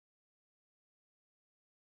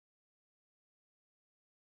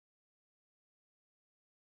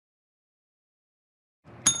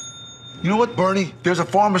You know what, Bernie? There's a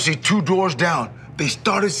pharmacy 2 doors down. They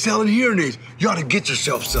started selling hearing aids. You ought to get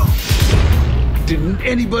yourself some. Didn't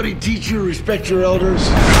anybody teach you to respect your elders?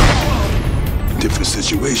 Different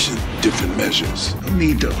situation, different measures. No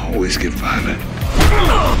need to always get violent.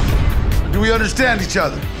 Do we understand each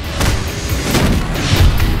other?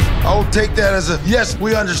 I will take that as a yes,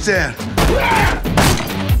 we understand.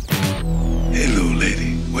 Hey, little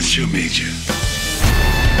lady, what's your major?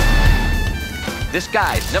 This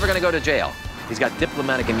guy's never gonna go to jail. He's got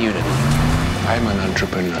diplomatic immunity. I'm an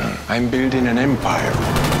entrepreneur. I'm building an empire.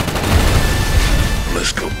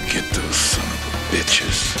 Let's go get those son of a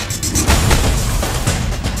bitches.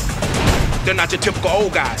 They're not your typical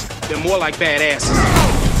old guys. They're more like badasses.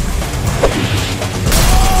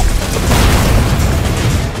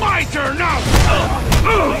 My turn now!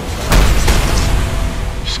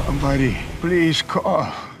 Somebody, please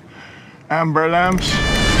call ambulance.